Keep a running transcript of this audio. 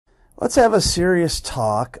Let's have a serious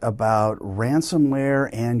talk about ransomware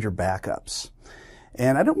and your backups.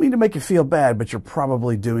 And I don't mean to make you feel bad, but you're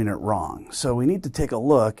probably doing it wrong. So we need to take a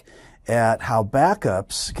look at how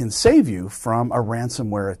backups can save you from a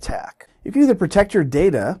ransomware attack. You can either protect your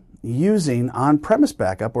data using on-premise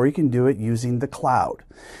backup, or you can do it using the cloud.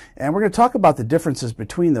 And we're going to talk about the differences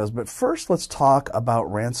between those, but first let's talk about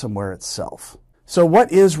ransomware itself. So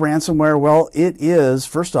what is ransomware? Well, it is,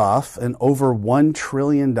 first off, an over $1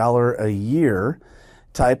 trillion a year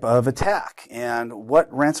type of attack. And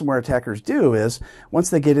what ransomware attackers do is, once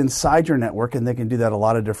they get inside your network, and they can do that a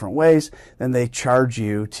lot of different ways, then they charge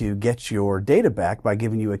you to get your data back by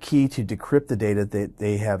giving you a key to decrypt the data that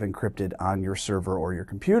they have encrypted on your server or your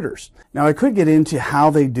computers. Now, I could get into how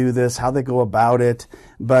they do this, how they go about it,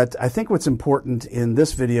 but I think what's important in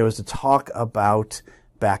this video is to talk about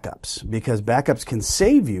backups, because backups can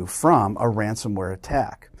save you from a ransomware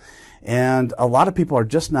attack. And a lot of people are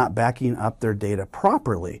just not backing up their data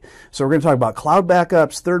properly. So we're going to talk about cloud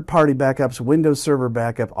backups, third-party backups, Windows Server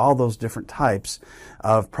backup, all those different types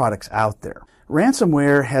of products out there.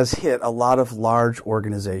 Ransomware has hit a lot of large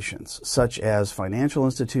organizations, such as financial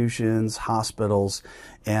institutions, hospitals,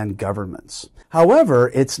 and governments. However,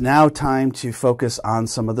 it's now time to focus on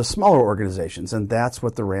some of the smaller organizations, and that's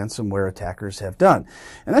what the ransomware attackers have done.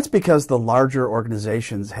 And that's because the larger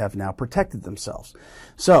organizations have now protected themselves.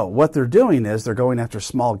 So what they're doing is they're going after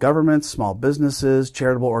small governments, small businesses,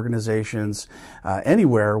 charitable organizations,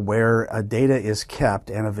 anywhere where data is kept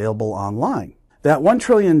and available online. That $1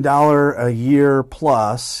 trillion a year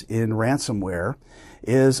plus in ransomware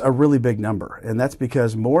is a really big number. And that's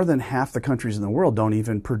because more than half the countries in the world don't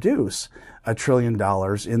even produce $1 trillion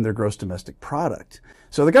in their gross domestic product.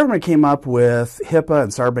 So the government came up with HIPAA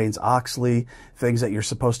and Sarbanes-Oxley, things that you're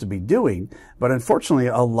supposed to be doing. But unfortunately,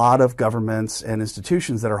 a lot of governments and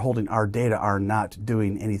institutions that are holding our data are not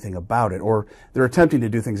doing anything about it. Or they're attempting to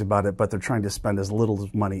do things about it, but they're trying to spend as little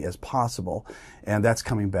money as possible. And that's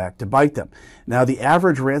coming back to bite them. Now, the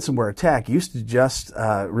average ransomware attack used to just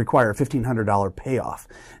require a $1,500 payoff.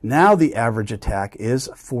 Now the average attack is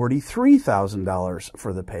 $43,000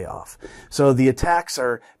 for the payoff. So the attacks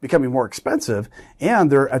are becoming more expensive, and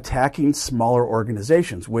they're attacking smaller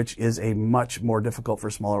organizations, which is a much more difficult for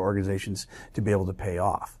smaller organizations to be able to pay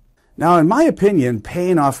off. Now, in my opinion,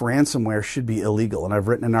 paying off ransomware should be illegal, and I've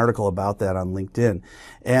written an article about that on LinkedIn.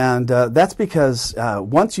 And that's because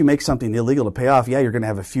once you make something illegal to pay off, yeah, you're going to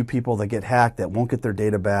have a few people that get hacked that won't get their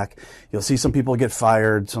data back. You'll see some people get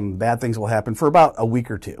fired. Some bad things will happen for about a week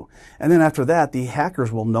or two. And then after that, the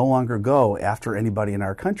hackers will no longer go after anybody in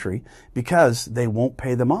our country because they won't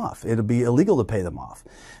pay them off. It'll be illegal to pay them off.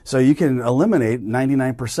 So you can eliminate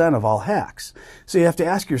 99% of all hacks. So you have to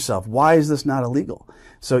ask yourself, why is this not illegal?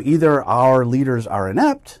 So either our leaders are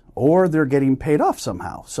inept or they're getting paid off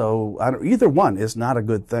somehow. So either one is not a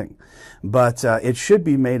good thing. But it should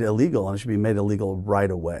be made illegal, and it should be made illegal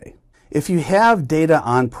right away. If you have data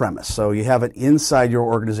on premise, so you have it inside your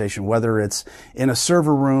organization, whether it's in a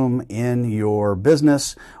server room in your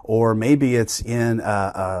business, or maybe it's in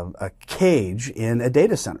a cage in a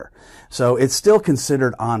data center. So it's still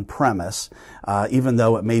considered on premise, even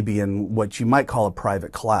though it may be in what you might call a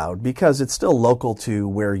private cloud, because it's still local to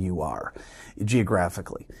where you are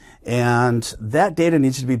geographically. And that data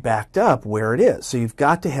needs to be backed up where it is. So you've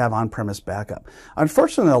got to have on-premise backup.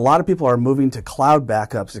 Unfortunately, a lot of people are moving to cloud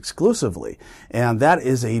backups exclusively, and that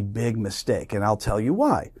is a big mistake, and I'll tell you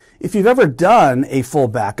why. If you've ever done a full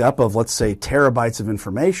backup of, let's say, terabytes of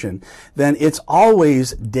information, then it's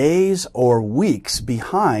always days or weeks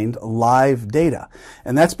behind live data.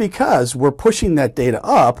 And that's because we're pushing that data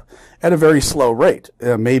up at a very slow rate.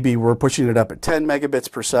 Maybe we're pushing it up at 10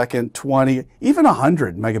 megabits per second, 20, even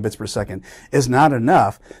 100 megabits per second is not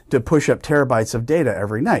enough to push up terabytes of data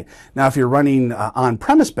every night. Now, if you're running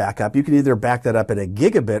on-premise backup, you can either back that up at a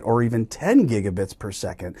gigabit or even 10 gigabits per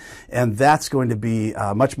second. And that's going to be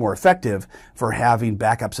much more effective for having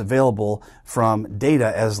backups available from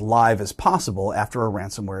data as live as possible after a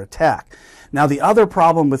ransomware attack. Now, the other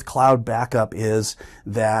problem with cloud backup is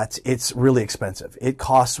that it's really expensive. It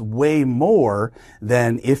costs way more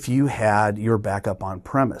than if you had your backup on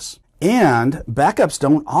premise. And backups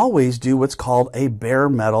don't always do what's called a bare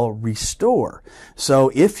metal restore.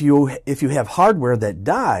 So if you have hardware that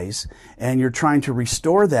dies and you're trying to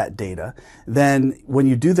restore that data, then when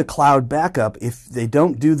you do the cloud backup, if they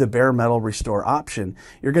don't do the bare metal restore option,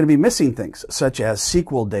 you're going to be missing things such as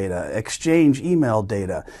SQL data, Exchange email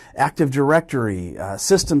data, Active Directory,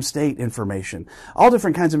 system state information, all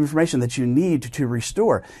different kinds of information that you need to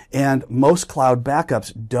restore. And most cloud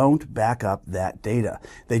backups don't back up that data.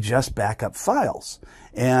 They just just backup files.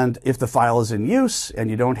 And if the file is in use and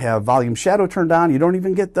you don't have volume shadow turned on, you don't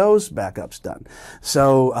even get those backups done.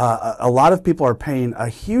 So a lot of people are paying a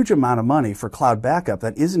huge amount of money for cloud backup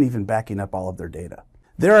that isn't even backing up all of their data.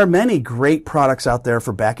 There are many great products out there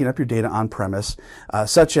for backing up your data on-premise,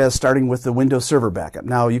 such as starting with the Windows Server backup.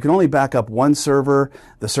 Now, you can only back up one server,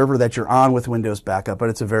 the server that you're on with Windows backup, but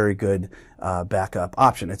it's a very good backup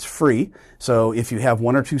option. It's free, so if you have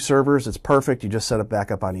one or two servers, it's perfect. You just set up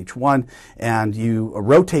backup on each one, and you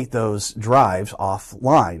rotate those drives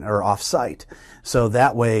offline or off-site. So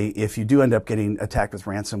that way, if you do end up getting attacked with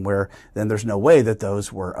ransomware, then there's no way that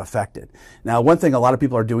those were affected. Now, one thing a lot of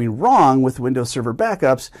people are doing wrong with Windows Server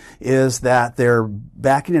backups is that they're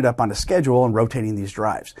backing it up on a schedule and rotating these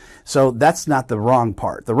drives. So that's not the wrong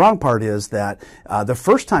part. The wrong part is that the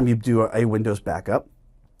first time you do a Windows backup,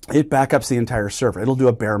 it backups the entire server. It'll do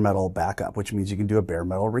a bare metal backup, which means you can do a bare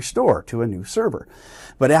metal restore to a new server.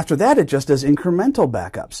 But after that, it just does incremental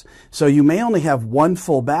backups. So you may only have one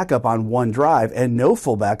full backup on one drive and no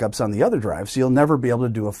full backups on the other drive, so you'll never be able to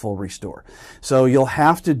do a full restore. So you'll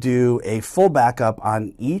have to do a full backup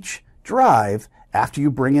on each drive after you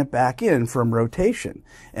bring it back in from rotation.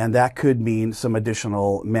 And that could mean some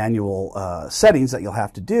additional manual settings that you'll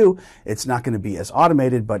have to do. It's not going to be as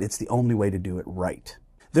automated, but it's the only way to do it right.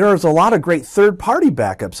 There's a lot of great third-party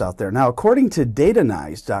backups out there. Now, according to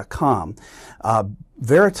Datanyze.com,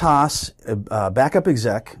 Veritas Backup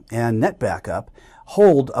Exec and NetBackup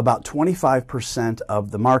hold about 25%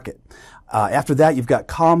 of the market. After that, you've got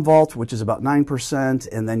Commvault, which is about 9%,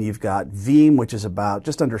 and then you've got Veeam, which is about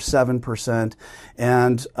just under 7%,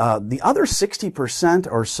 and the other 60%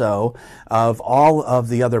 or so of all of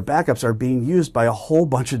the other backups are being used by a whole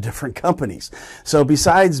bunch of different companies. So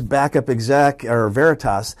besides Backup Exec or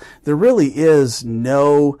Veritas, there really is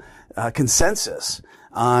no consensus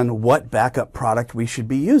on what backup product we should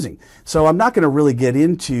be using. So I'm not going to really get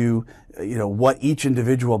into what each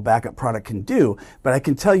individual backup product can do, but I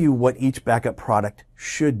can tell you what each backup product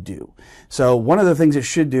should do. So one of the things it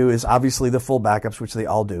should do is obviously the full backups, which they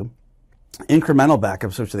all do. Incremental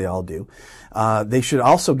backups, which they all do. They should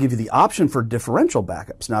also give you the option for differential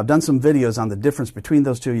backups. Now, I've done some videos on the difference between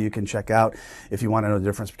those two you can check out if you want to know the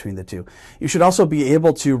difference between the two. You should also be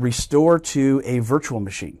able to restore to a virtual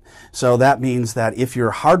machine. So that means that if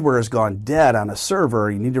your hardware has gone dead on a server,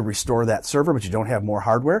 you need to restore that server, but you don't have more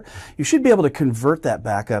hardware, you should be able to convert that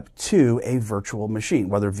backup to a virtual machine,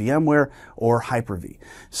 whether VMware or Hyper-V.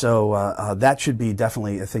 So that should be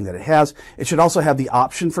definitely a thing that it has. It should also have the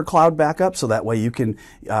option for cloud backup, so that way you can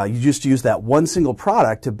you just use that one single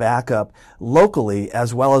product to back up locally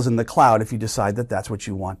as well as in the cloud if you decide that that's what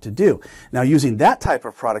you want to do. Now, using that type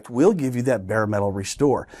of product will give you that bare metal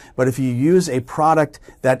restore. But if you use a product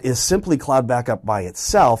that is simply cloud backup by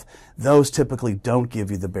itself, those typically don't give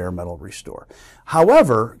you the bare metal restore.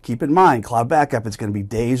 However, keep in mind, cloud backup is going to be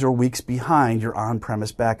days or weeks behind your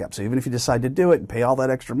on-premise backup. So even if you decide to do it and pay all that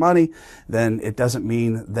extra money, then it doesn't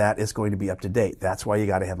mean that it's going to be up to date. That's why you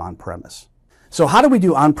got to have on-premise. So how do we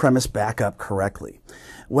do on-premise backup correctly?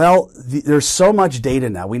 Well, there's so much data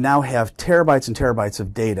now. We now have terabytes and terabytes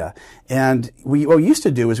of data. And what we used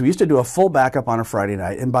to do is we used to do a full backup on a Friday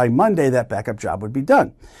night, and by Monday that backup job would be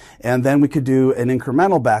done. And then we could do an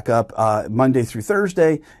incremental backup Monday through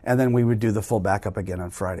Thursday, and then we would do the full backup again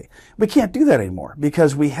on Friday. We can't do that anymore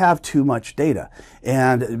because we have too much data.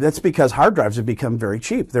 And that's because hard drives have become very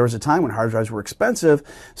cheap. There was a time when hard drives were expensive,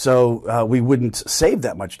 so we wouldn't save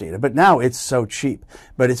that much data. But now it's so cheap,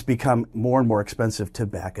 but it's become more and more expensive to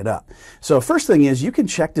back it up. So first thing is you can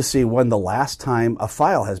check to see when the last time a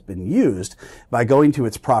file has been used by going to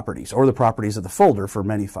its properties or the properties of the folder for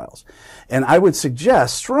many files. And I would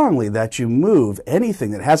suggest strongly that you move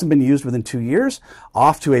anything that hasn't been used within 2 years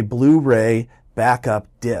off to a Blu-ray backup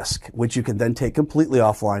disk, which you can then take completely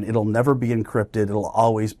offline. It'll never be encrypted. It'll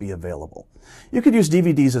always be available. You could use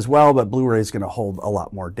DVDs as well, but Blu-ray is going to hold a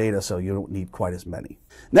lot more data, so you don't need quite as many.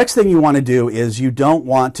 Next thing you want to do is you don't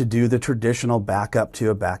want to do the traditional backup to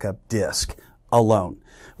a backup disk alone.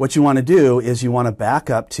 What you want to do is you want to back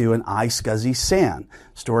up to an iSCSI SAN,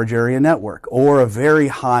 storage area network, or a very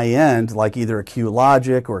high-end, like either a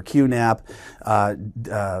QLogic or a QNAP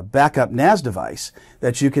backup NAS device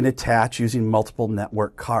that you can attach using multiple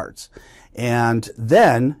network cards. And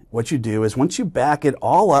then what you do is once you back it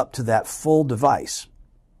all up to that full device,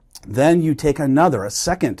 then you take a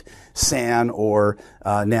second SAN or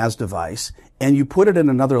NAS device, and you put it in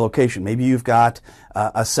another location. Maybe you've got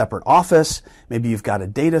a separate office, maybe you've got a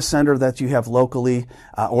data center that you have locally,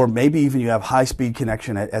 or maybe even you have high-speed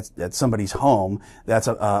connection at somebody's home that's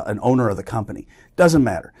an owner of the company. Doesn't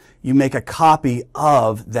matter. You make a copy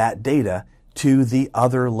of that data to the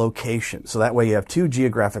other location. So that way you have two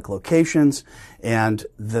geographic locations. And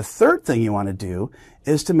the third thing you want to do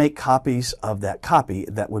is to make copies of that copy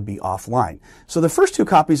that would be offline. So the first two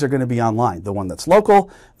copies are going to be online. The one that's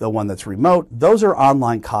local, the one that's remote, those are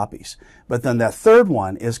online copies. But then that third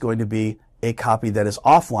one is going to be a copy that is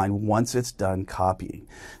offline once it's done copying.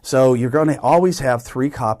 So you're going to always have 3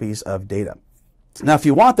 copies of data. Now, if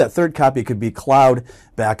you want that third copy, it could be cloud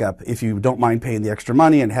backup if you don't mind paying the extra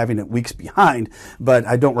money and having it weeks behind, but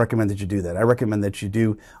I don't recommend that you do that. I recommend that you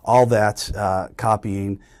do all that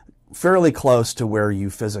copying fairly close to where you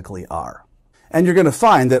physically are. And you're going to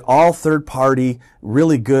find that all third-party,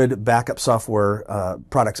 really good backup software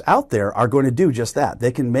products out there are going to do just that.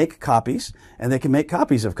 They can make copies, and they can make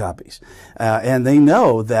copies of copies. And they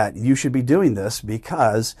know that you should be doing this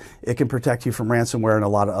because it can protect you from ransomware and a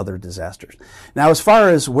lot of other disasters. Now, as far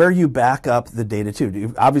as where you back up the data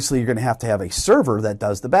to, obviously you're going to have a server that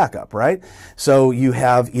does the backup, right? So you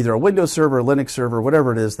have either a Windows server, Linux server,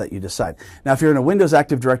 whatever it is that you decide. Now, if you're in a Windows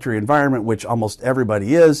Active Directory environment, which almost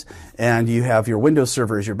everybody is, and you have your Windows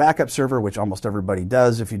server as your backup server, which almost everybody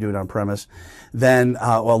does if you do it on premise, then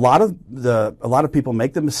a lot of people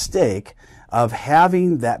make the mistake of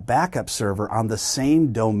having that backup server on the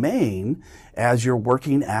same domain as your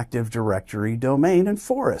working Active Directory domain in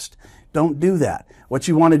Forest. Don't do that. What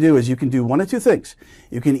you want to do is you can do one of two things.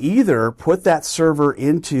 You can either put that server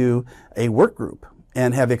into a work group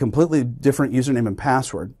and have a completely different username and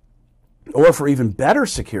password, or for even better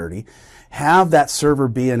security, have that server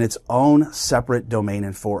be in its own separate domain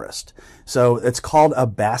in Forest. So it's called a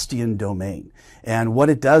bastion domain. And what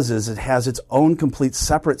it does is it has its own complete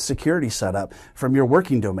separate security setup from your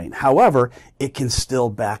working domain. However, it can still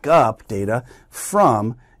back up data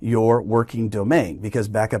from your working domain because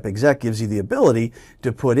Backup Exec gives you the ability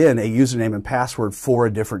to put in a username and password for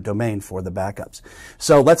a different domain for the backups.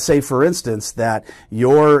 So let's say, for instance, that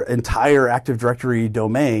your entire Active Directory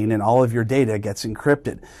domain and all of your data gets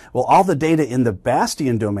encrypted. Well, all the data in the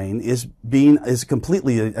Bastion domain is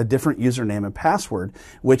completely a different username and password,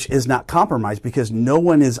 which is not compromised because no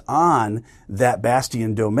one is on that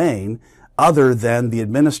Bastion domain other than the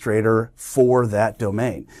administrator for that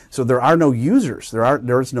domain. So there are no users,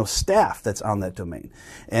 there is no staff that's on that domain.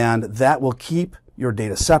 And that will keep your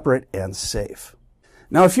data separate and safe.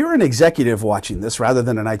 Now, if you're an executive watching this rather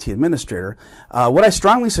than an IT administrator, what I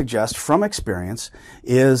strongly suggest from experience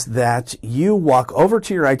is that you walk over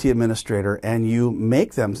to your IT administrator and you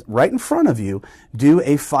make them right in front of you do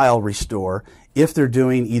a file restore if they're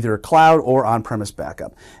doing either cloud or on-premise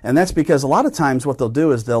backup. And that's because a lot of times what they'll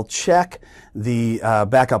do is they'll check the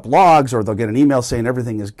backup logs, or they'll get an email saying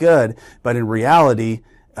everything is good, but in reality,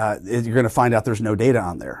 you're going to find out there's no data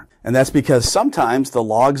on there. And that's because sometimes the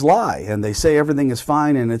logs lie and they say everything is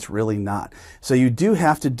fine and it's really not. So you do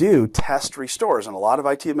have to do test restores, and a lot of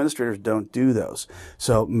IT administrators don't do those.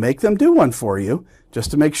 So make them do one for you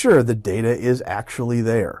just to make sure the data is actually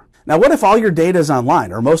there. Now, what if all your data is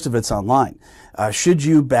online, or most of it's online? Should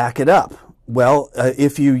you back it up? Well,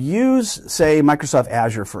 if you use, say, Microsoft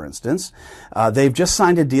Azure, for instance, they've just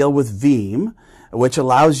signed a deal with Veeam, which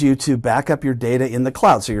allows you to back up your data in the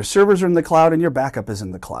cloud. So your servers are in the cloud and your backup is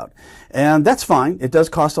in the cloud. And that's fine. It does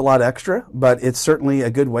cost a lot extra, but it's certainly a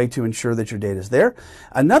good way to ensure that your data is there.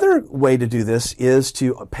 Another way to do this is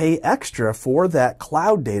to pay extra for that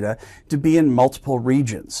cloud data to be in multiple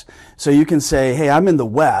regions. So you can say, hey, I'm in the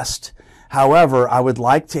West. However, I would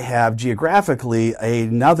like to have geographically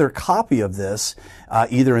another copy of this,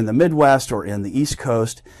 either in the Midwest or in the East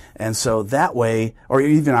Coast. And so that way, or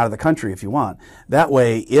even out of the country if you want, that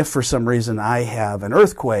way, if for some reason I have an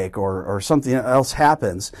earthquake or something else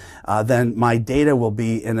happens, then my data will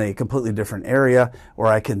be in a completely different area, or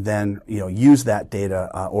I can then use that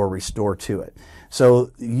data or restore to it.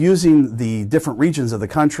 So using the different regions of the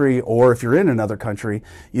country, or if you're in another country,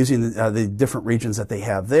 using the different regions that they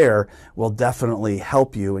have there will definitely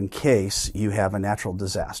help you in case you have a natural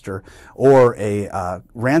disaster or a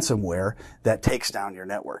ransomware that takes down your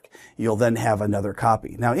network. You'll then have another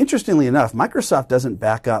copy. Now, interestingly enough, Microsoft doesn't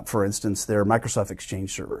back up, for instance, their Microsoft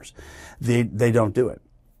Exchange servers. They don't do it.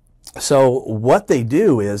 So what they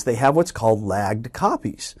do is they have what's called lagged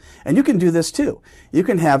copies. And you can do this too. You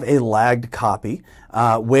can have a lagged copy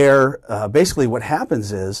where basically what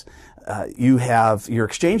happens is you have your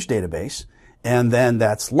Exchange database, and then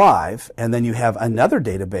that's live, and then you have another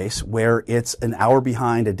database where it's an hour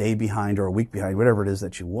behind, a day behind, or a week behind, whatever it is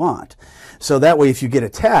that you want. So that way, if you get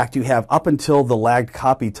attacked, you have up until the lagged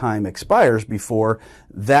copy time expires before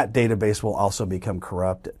that database will also become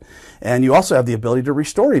corrupted. And you also have the ability to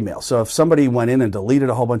restore email. So if somebody went in and deleted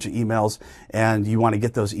a whole bunch of emails and you want to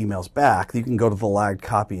get those emails back, you can go to the lagged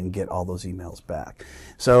copy and get all those emails back.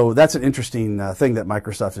 So that's an interesting thing that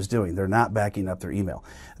Microsoft is doing. They're not backing up their email.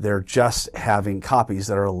 They're just having copies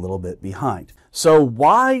that are a little bit behind. So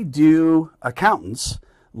why do accountants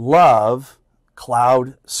love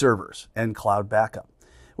cloud servers and cloud backup?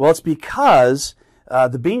 Well, it's because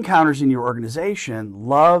the bean counters in your organization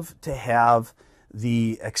love to have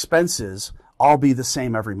the expenses all be the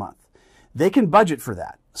same every month. They can budget for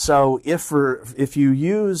that. So if you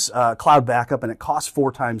use cloud backup and it costs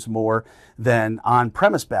 4 times more than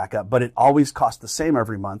on-premise backup, but it always costs the same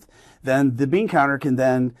every month, then the bean counter can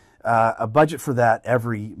then budget for that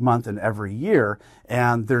every month and every year,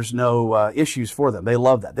 and there's no issues for them. They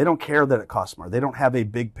love that. They don't care that it costs more. They don't have a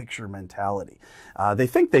big picture mentality. They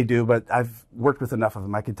think they do, but I've worked with enough of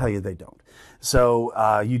them. I can tell you they don't.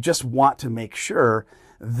 So you just want to make sure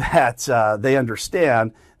that they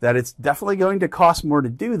understand that it's definitely going to cost more to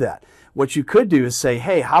do that. What you could do is say,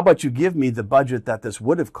 hey, how about you give me the budget that this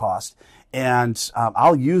would have cost, and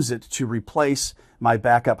I'll use it to replace my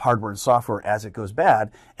backup hardware and software as it goes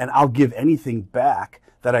bad, and I'll give anything back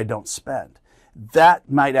that I don't spend. That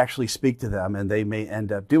might actually speak to them, and they may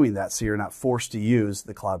end up doing that, so you're not forced to use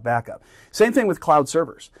the cloud backup. Same thing with cloud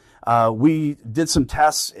servers. We did some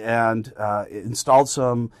tests and installed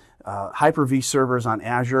some Hyper-V servers on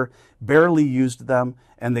Azure, barely used them,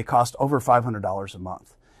 and they cost over $500 a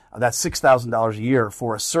month. That's $6,000 a year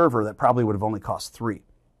for a server that probably would have only cost $3,000.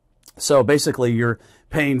 So basically, you're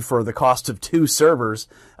paying for the cost of 2 servers,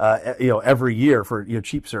 every year for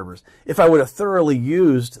cheap servers. If I would have thoroughly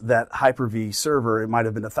used that Hyper-V server, it might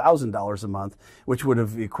have been $1,000 a month, which would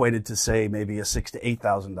have equated to, say, maybe a $6,000 to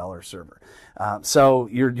 $8,000 server. So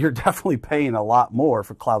you're definitely paying a lot more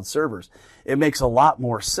for cloud servers. It makes a lot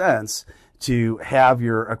more sense to have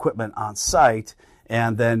your equipment on site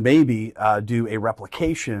and then maybe do a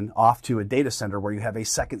replication off to a data center where you have a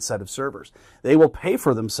second set of servers. They will pay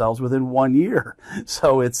for themselves within 1 year.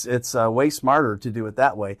 So it's way smarter to do it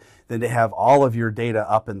that way than to have all of your data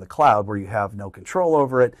up in the cloud where you have no control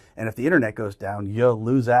over it. And if the internet goes down, you'll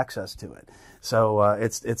lose access to it. So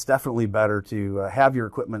it's definitely better to have your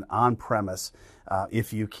equipment on premise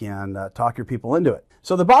if you can talk your people into it.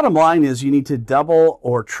 So the bottom line is you need to double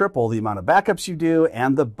or triple the amount of backups you do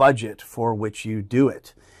and the budget for which you do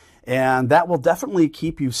it. And that will definitely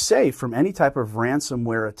keep you safe from any type of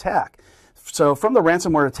ransomware attack. So from the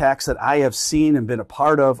ransomware attacks that I have seen and been a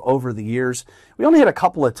part of over the years, we only had a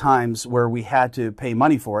couple of times where we had to pay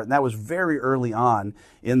money for it, and that was very early on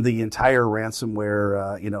in the entire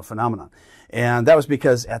ransomware phenomenon. And that was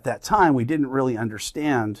because at that time we didn't really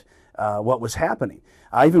understand what was happening.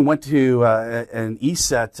 I even went to an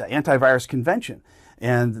ESET antivirus convention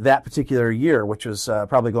and that particular year, which was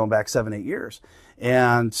probably going back 7-8 years.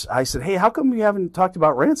 And I said, hey, how come we haven't talked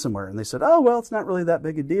about ransomware? And they said, oh, well, it's not really that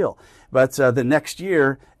big a deal. But the next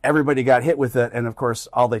year, everybody got hit with it. And of course,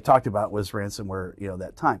 all they talked about was ransomware,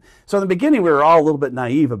 that time. So in the beginning, we were all a little bit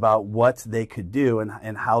naive about what they could do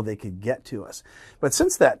and how they could get to us. But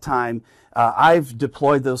since that time, I've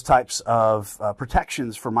deployed those types of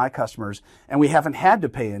protections for my customers, and we haven't had to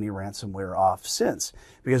pay any ransomware off since,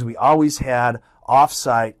 because we always had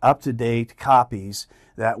off-site, up-to-date copies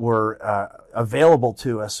that were available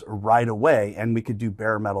to us right away, and we could do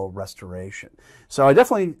bare metal restoration. So I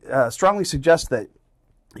definitely strongly suggest that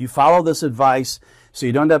you follow this advice so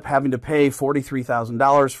you don't end up having to pay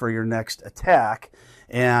 $43,000 for your next attack.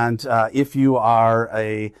 And if you are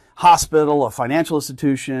a hospital, a financial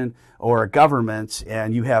institution, or a government,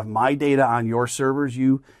 and you have my data on your servers,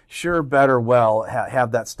 you sure better well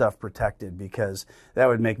have that stuff protected, because that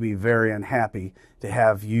would make me very unhappy to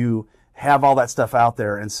have you have all that stuff out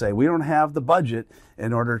there and say, we don't have the budget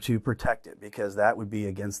in order to protect it, because that would be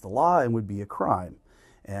against the law and would be a crime.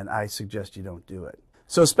 And I suggest you don't do it.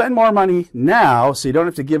 So spend more money now so you don't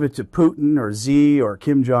have to give it to Putin or Xi or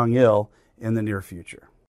Kim Jong-il in the near future.